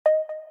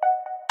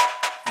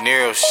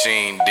Nero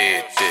Sheen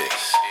did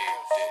this.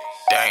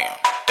 Damn,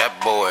 that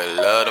boy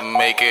love to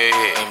make it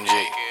hit. MG.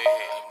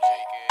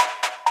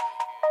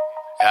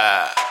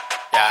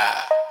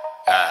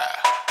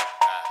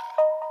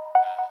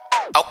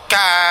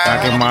 Okay.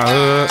 Back in my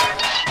hood,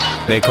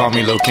 they call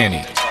me Lil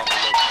Kenny.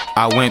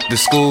 I went to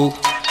school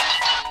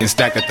and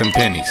stacked at them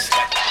pennies.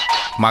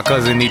 My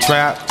cousin he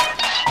trap,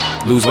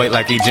 lose weight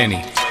like he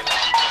Jenny.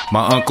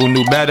 My uncle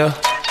knew better,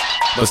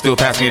 but still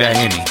passed me that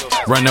Henny.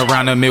 Run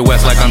around the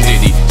Midwest like I'm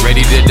Diddy,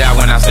 ready to die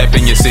when I step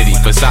in your city.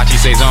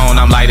 Versace says on,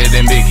 I'm lighter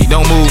than Biggie.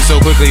 Don't move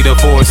so quickly, the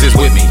force is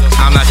with me.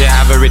 I'm not your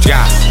average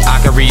guy, I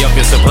can re-up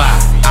your supply.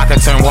 I can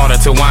turn water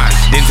to wine,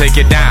 then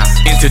take it down,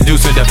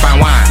 introduce it to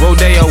fine wine.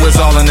 Rodeo is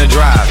all in the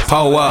drive,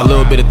 pull up. A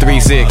little bit of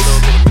 3-6,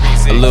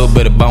 a little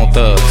bit of Bone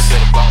Thugs,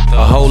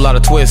 a whole lot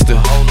of Twister,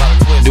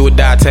 do or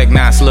die, Tech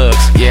 9 slugs.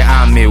 Yeah,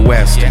 I'm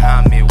Midwestern. Yeah,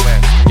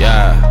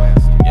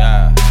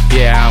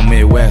 I'm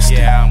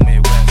Midwestern.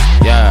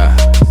 Yeah,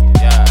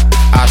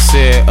 I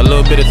said a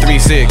little bit of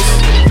 3-6,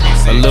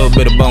 a little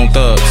bit of Bone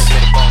Thugs,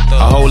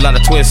 a whole lot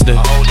of Twister,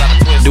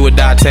 do or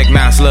die, Tech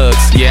 9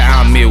 slugs. Yeah,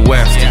 I'm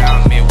Midwestern.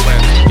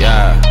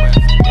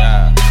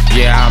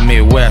 Yeah, I'm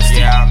Midwestern.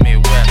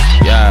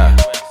 Yeah,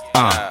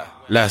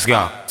 let's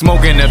go.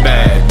 Smoking the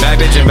bag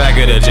bitch in back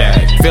of the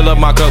jag. Fill up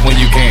my cup when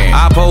you can.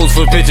 I pose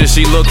for pictures,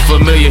 she looked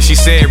familiar. She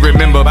said,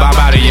 remember,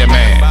 bye-bye to your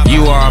man.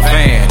 You are a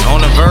fan,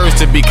 on the verge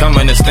to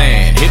becoming a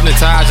stand.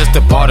 Hypnotized, just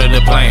a part of the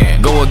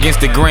plan. Go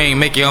against the grain,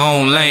 make your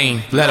own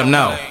lane. Let them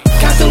know.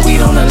 Got the weed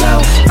on the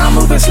low, I'm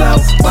moving slow,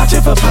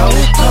 watching for po.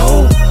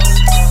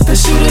 The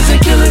shooters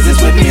and killers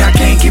is with me, I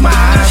can't keep my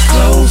eyes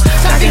closed.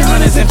 Stocking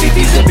hundreds and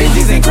 50s and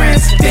Benjis and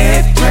grants,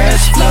 dead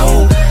press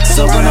flow.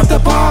 So run up the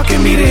park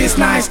and meet it, it's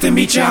nice to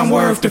meet you, I'm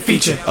worth the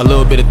feature. A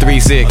little bit of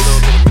 3-6,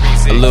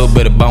 a little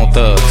bit of Bone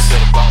Thugs,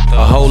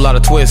 a whole lot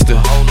of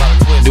Twister,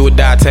 do or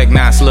die, Tech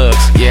 9 slugs.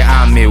 Yeah,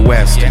 I'm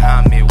Midwestern.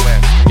 Yeah,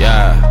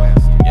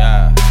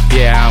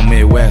 I'm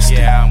Midwestern.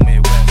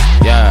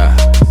 Yeah,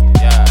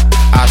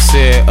 I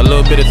said a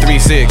little bit of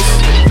 3-6,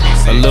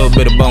 a little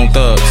bit of Bone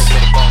Thugs,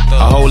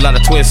 a whole lot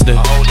of Twister,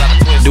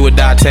 do or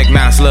die, Tech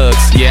 9 slugs.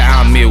 Yeah,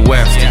 I'm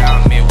Midwestern.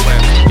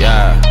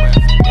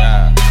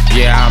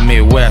 Yeah, I'm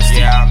Midwestern.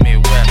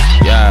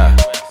 Yeah,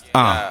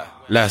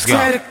 let's go.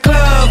 Turn the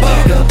club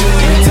up, turn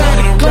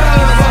the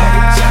club up.